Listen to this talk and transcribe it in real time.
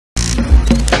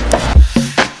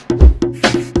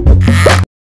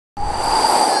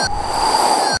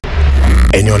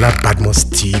Eniola Badmus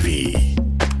TV.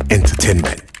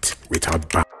 Entertainment without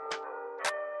bounds.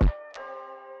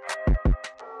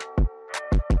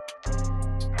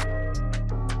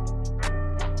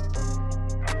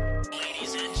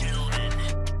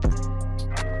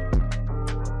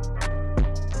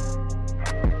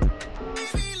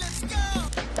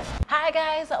 Hi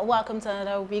guys, welcome to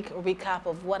another week recap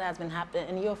of what has been happening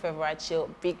in your favorite show,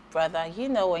 Big Brother. You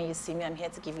know, when you see me, I'm here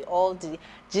to give you all the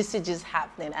juicy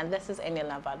happening, and this is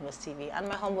Eniola Badmus TV, and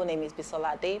my humble name is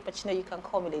Bisola Day, but you know you can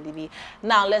call me Lady B.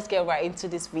 Now let's get right into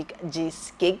this week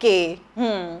gist.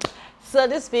 So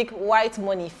this week, White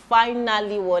Money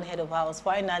finally won head of house,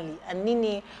 finally, and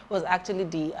Nini was actually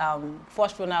the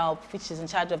first runner up, which is in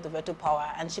charge of the veto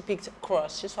power, and she picked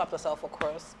Cross. She swapped herself for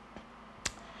Cross.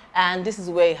 And this is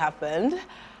where it happened.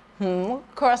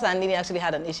 Cross and Nini actually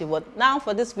had an issue, but now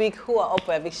for this week, who are up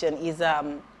for eviction is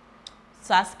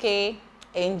Sasuke,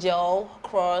 Angel,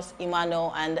 Cross,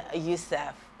 Emmanuel, and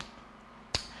Yusuf.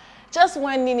 Just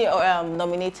when Nini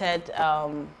nominated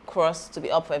Cross to be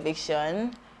up for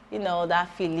eviction, you know, that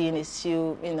feeling is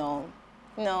still, you know,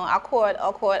 awkward.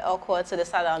 So they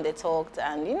sat down, they talked,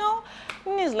 and you know,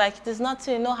 Nini's like, there's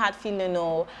nothing, no hard feeling,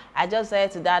 no. I just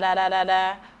said to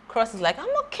da. Cross is like, I'm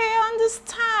okay, I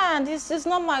understand. It's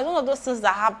not one of those things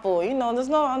that happen. You know,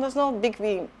 there's no big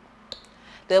thing.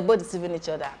 They're both deceiving each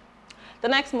other. The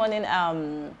next morning,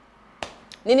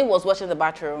 Nini was washing the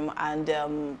bathroom,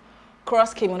 and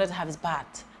Cross came, wanted to have his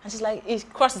bath. And she's like,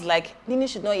 Cross is like, Nini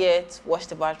should not yet wash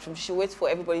the bathroom. She should wait for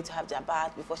everybody to have their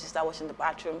bath before she starts washing the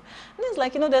bathroom. And it's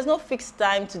like, you know, there's no fixed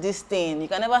time to this thing. You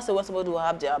can never say when somebody will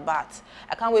have their bath.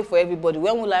 I can't wait for everybody.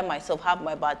 When will I myself have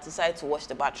my bath, decide to wash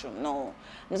the bathroom? No.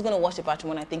 I'm just going to wash the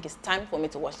bathroom when I think it's time for me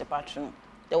to wash the bathroom.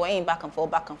 They were in back and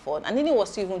forth. And Nini was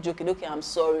still even joking, okay, I'm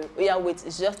sorry. Oh yeah, wait,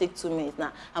 it's just take 2 minutes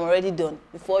now. I'm already done.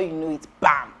 Before you know it,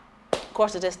 bam!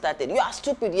 Cross just started. You are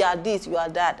stupid, you are this, you are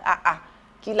that.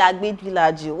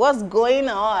 What's going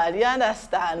on? You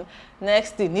understand?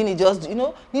 Next thing, Nini just, you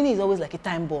know, Nini is always like a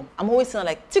time bomb. I'm always saying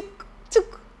like tick, tick,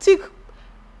 tick.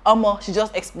 She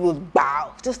just explodes.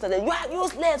 Bow. Just started, you are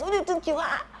useless. What do you think you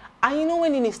are? And you know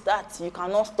when Nini starts, you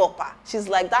cannot stop her. She's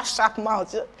like that shark mouth.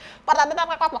 She just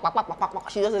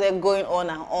started going on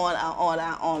and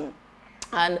on.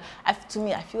 And to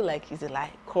me, I feel like he's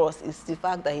like Cross is the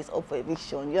fact that he's up for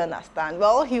eviction. You understand? We're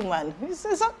all human.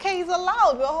 It's okay. He's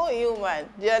allowed. We're all human.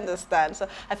 Do you understand? So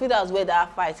I feel that's where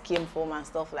that fight came from and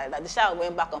stuff like that. The shout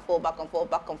went back and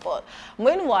forth.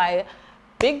 Meanwhile,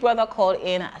 Big Brother called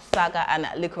in Saga and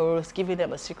Licorice, giving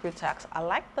them a secret tax. I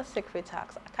like the secret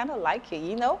tax. I kind of like it,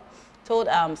 you know. Told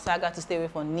Saga to stay away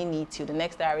from Nini to the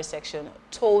next diary section.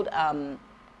 Told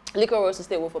Licorice to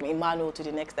stay away from Emmanuel to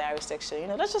the next diary section. You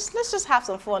know, let's just have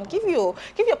some fun. Give your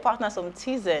partner some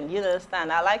teasing. You understand?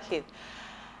 I like it.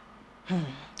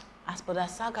 As for that,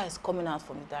 Saga is coming out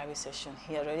from the diary session.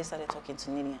 He already started talking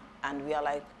to Nini, and we are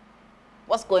like,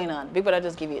 what's going on? Big Brother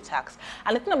just give you a tax.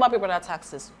 And the thing about Big Brother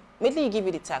taxes, immediately you give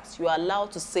you the tax, you are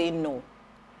allowed to say no.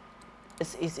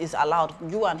 It's allowed.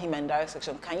 You and him in direct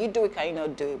section. Can you do it? Can you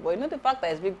not do it? But you know the fact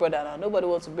that it's Big Brother now, nobody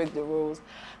wants to break the rules.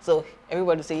 So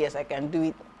everybody say yes, I can do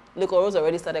it. Look, Rose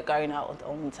already started carrying out their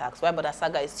own tax. Why? But that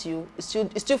Saga is still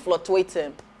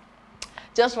fluctuating.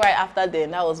 Just right after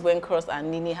then, that was when Cross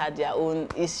and Nini had their own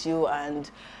issue,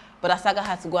 but Saga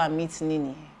had to go and meet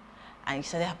Nini, and he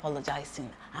started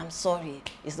apologizing. I'm sorry,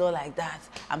 it's not like that.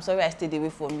 I'm sorry I stayed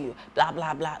away from you. Blah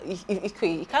blah blah.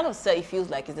 He kind of said he feels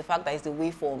like it's the fact that he's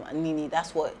away from Nini.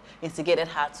 That's what instigated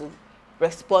her to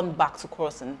respond back to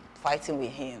Cross and fighting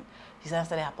with him. He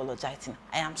started apologizing.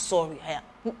 I am sorry.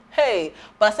 Hey,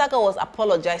 but Saga was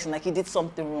apologizing like he did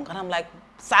something wrong. And I'm like,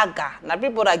 Saga, now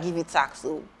people that give you tax,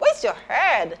 so where's your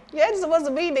head? Your head is supposed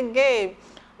to be in the game.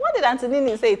 What did Auntie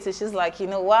Nini say to? She's like, you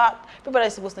know what? People are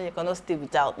supposed to know you cannot stay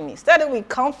without me. Started with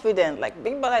confident, like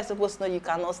Big Brother is supposed to know you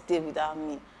cannot stay without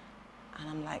me. And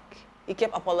I'm like, he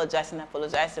kept apologizing.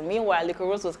 Meanwhile,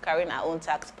 Licorice was carrying her own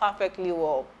tax perfectly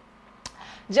well.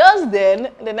 Just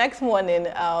then, the next morning,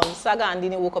 Saga and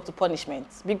Nini woke up to punishment.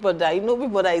 Big Brother, you know,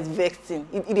 Big Brother is vexing.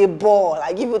 It a ball.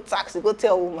 I give you tax, you go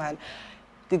tell a woman.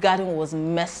 The garden was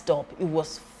messed up. It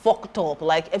was fucked up.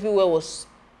 Like everywhere was,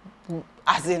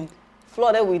 as in,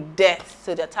 flooded with dirt.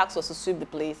 So their tax was to sweep the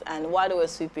place. And while they were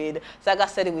sweeping, Saga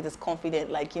said it with his confidence,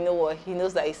 like, you know what? He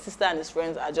knows that his sister and his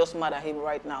friends are just mad at him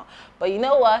right now. But you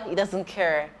know what? He doesn't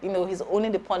care. You know, he's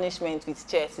owning the punishment with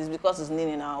chess. It's because it's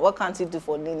Nini now. What can't he do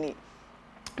for Nini?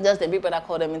 just the big brother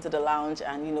called them into the lounge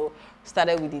and, you know,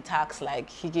 started with the tax, like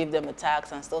he gave them a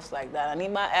tax and stuff like that. And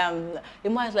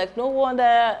Ima is like, no wonder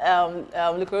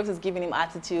Licorice is giving him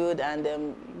attitude,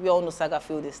 and we all know Saga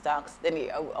failed his tax. Then he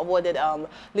awarded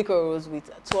Licorice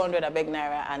with 200 abeg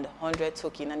naira and 100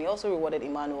 token, and he also rewarded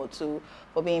Emmanuel too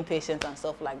for being patient and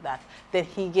stuff like that. Then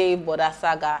he gave Boda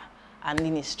Saga and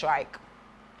Nini strike.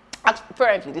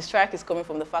 Apparently, the strike is coming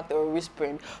from the fact they were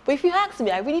whispering. But if you ask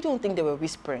me, I really don't think they were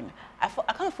whispering. I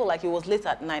kind of feel like it was late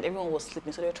at night, everyone was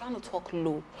sleeping, so they were trying to talk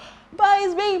low. But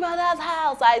it's Baby Brother's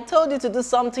house. I told you to do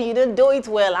something, you didn't do it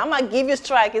well. I'm going to give you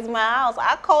strike, it's my house.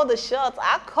 I call the shots,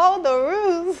 I call the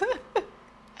rules.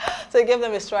 So he gave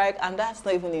them a strike, and that's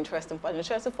not even the interesting part. The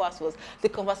interesting part was the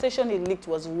conversation he leaked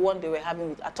was one they were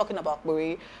having with, talking about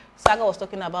Buri. Saga was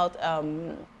talking about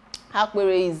how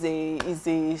Akbere is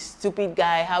a stupid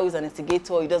guy, how he's an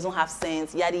instigator, he doesn't have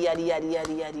sense, yaddy, yaddy, yaddy,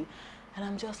 yaddy, yaddy. And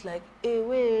I'm just like,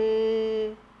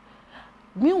 wait.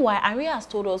 Meanwhile, Aria has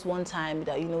told us one time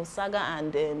that, you know, Saga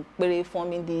and Akbere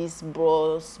forming this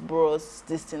bros,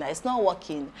 this thing, it's not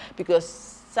working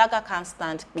because Saga can't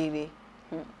stand Akbere.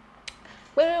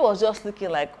 Akbere was just looking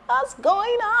like, what's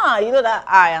going on? You know that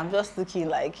I am just looking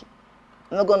like,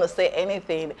 I'm not going to say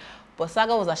anything. But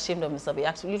Saga was ashamed of himself. He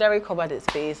actually literally covered his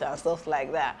face and stuff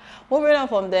like that. Moving on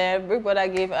from there, Big Brother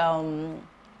gave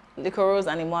Licorice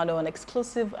and Emmanuel an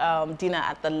exclusive dinner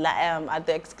at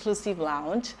the exclusive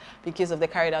lounge because of they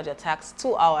carried out their tax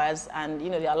 2 hours, and you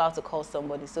know they're allowed to call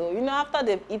somebody. So you know after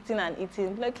they've eaten and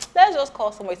eaten, like let's just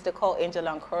call somebody. So they call Angel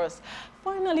and Cross.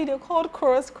 Finally, they called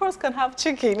Cross. Cross can have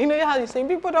chicken. You know how you say,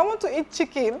 Big Brother, I want to eat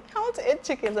chicken. I want to eat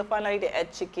chicken. So finally they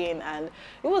ate chicken, and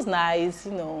it was nice.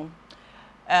 You know.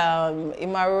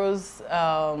 Imaro's,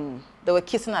 they were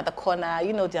kissing at the corner,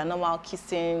 you know, their normal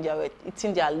kissing, they were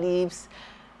eating their lips.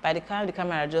 By the time the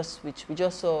camera just switched, we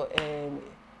just saw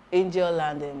Angel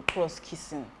and Cross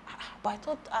kissing. But I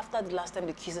thought after the last time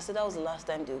they kissed, I said that was the last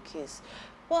time they would kiss.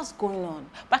 What's going on?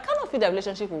 But I kind of feel the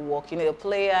relationship will work, you know, the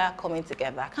player coming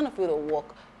together. I kind of feel it'll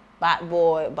work. Bad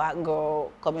boy, bad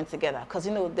girl coming together. Because,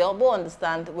 you know, they'll both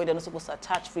understand when they're not supposed to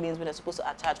attach feelings, when they're supposed to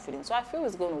attach feelings. So I feel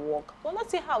it's going to work. Well,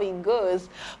 let's see how it goes.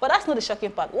 But that's not the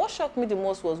shocking part. What shocked me the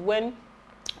most was when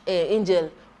Angel,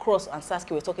 Cross, and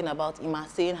Saskia were talking about Ima,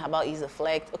 saying about he's a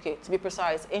flex. Okay, to be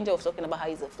precise, Angel was talking about how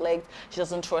he's a flex. She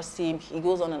doesn't trust him. He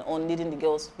goes on and on, leading the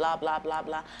girls, blah, blah, blah,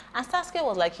 blah. And Saskia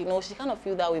was like, you know, she kind of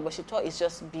feel that way, but she thought it's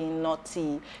just being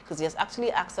naughty because he has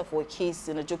actually asked her for a kiss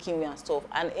in a joking way and stuff.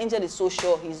 And Angel is so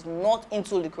sure he's not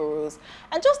into Licorice.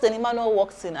 And just then Emmanuel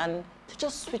walks in and they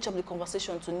just switch up the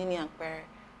conversation to Nini and Perry.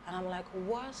 And I'm like,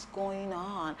 what's going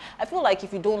on? I feel like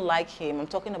if you don't like him, I'm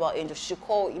talking about Angel, she should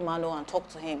call Emmanuel and talk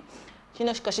to him. You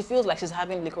know, because she feels like she's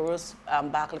having Licorice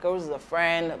back. Licorice is a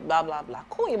friend, blah, blah, blah.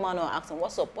 Call Emmanuel and ask him,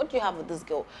 what's up? What do you have with this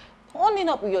girl? Own it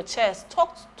up with your chest.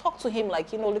 Talk to him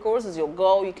like, you know, Licorice is your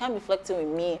girl. You can't be flirting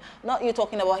with me. Not you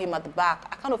talking about him at the back.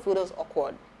 I kind of feel that's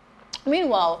awkward.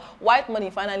 Meanwhile, White Money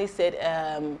finally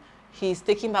said he's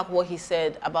taking back what he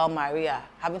said about Maria,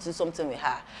 having to do something with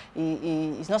her.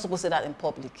 He's not supposed to say that in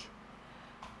public.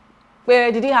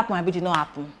 Where did it happen? Or did it not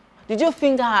happen? Did you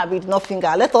finger her? Did not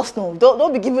finger? Let us know.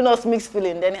 Don't be giving us mixed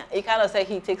feeling. Then he kind of said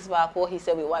he takes back what he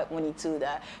said with White Money too,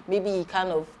 that maybe he kind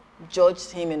of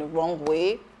judged him in the wrong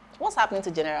way. What's happening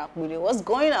to General Akbiri? What's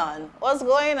going on? What's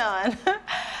going on?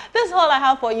 That's all I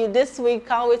have for you this week.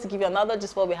 Can't wait to give you another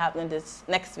just what will be happening this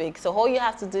next week. So all you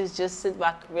have to do is just sit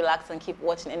back, relax, and keep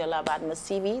watching Eniola Badmus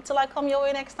TV till I come your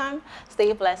way next time.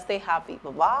 Stay blessed, stay happy.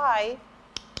 Bye-bye.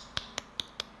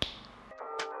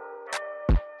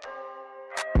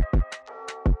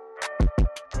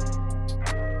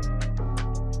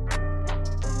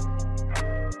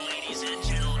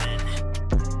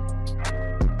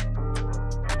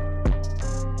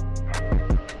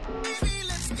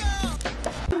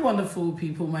 Wonderful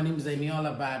people, my name is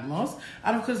Eniola Badmus,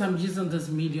 and of course I'm using this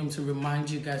medium to remind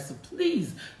you guys to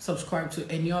please subscribe to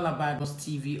Eniola Badmus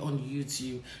TV on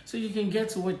YouTube so you can get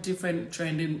to what different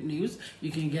trending news,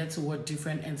 you can get to what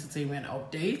different entertainment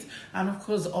updates, and of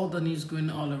course all the news going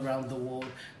all around the world.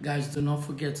 Guys, do not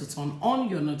forget to turn on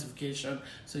your notification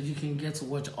so you can get to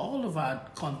watch all of our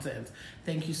content.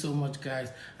 Thank you so much,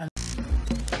 guys. And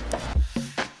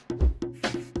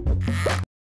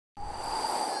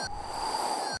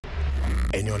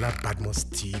Eniola Badmus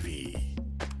TV,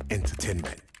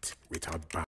 entertainment without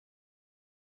bounds.